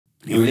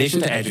In relation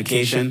to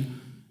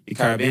education, the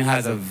Caribbean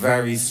has a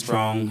very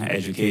strong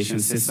education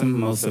system.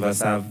 Most of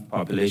us have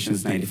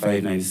populations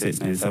 95, 96,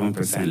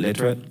 97%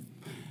 literate.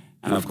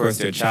 And of course,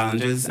 there are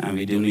challenges, and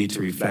we do need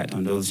to reflect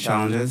on those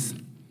challenges.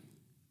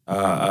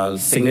 A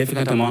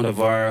significant amount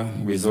of our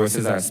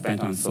resources are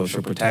spent on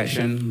social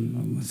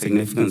protection,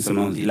 significant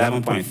amount,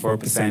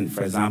 11.4%,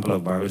 for example,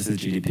 of Barbados'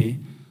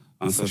 GDP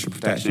on social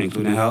protection,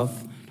 including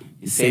health.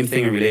 The same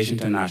thing in relation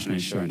to national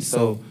insurance.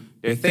 So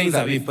there are things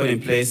that we've put in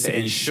place to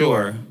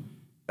ensure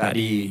that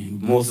the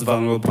most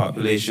vulnerable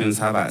populations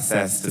have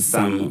access to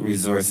some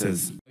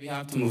resources. We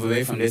have to move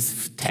away from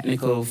this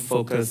technical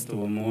focus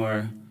to a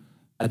more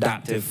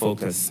adaptive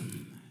focus.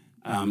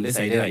 This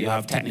idea that you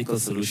have technical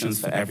solutions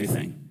for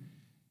everything.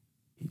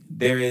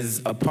 There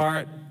is a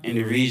part in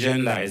the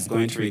region that is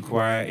going to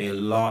require a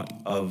lot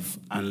of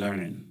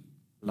unlearning,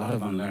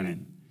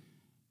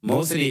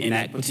 Most of the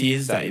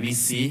inequities that we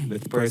see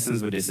with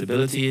persons with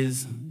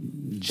disabilities,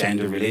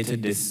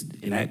 gender-related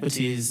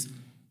inequities,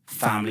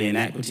 family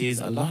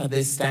inequities, a lot of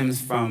this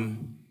stems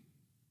from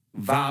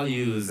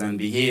values and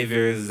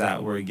behaviors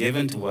that were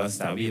given to us,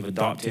 that we've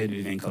adopted,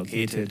 we've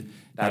inculcated,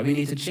 that we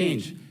need to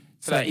change.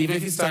 So that even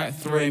if you start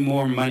throwing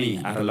more money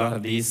at a lot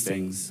of these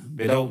things,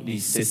 without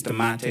these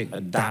systematic,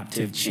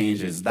 adaptive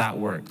changes that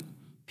work,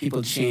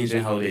 people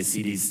changing how they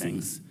see these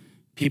things,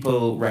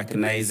 people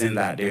recognizing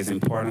that it's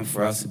important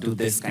for us to do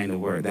this kind of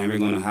work, then we're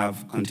going to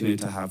continue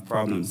to have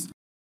problems.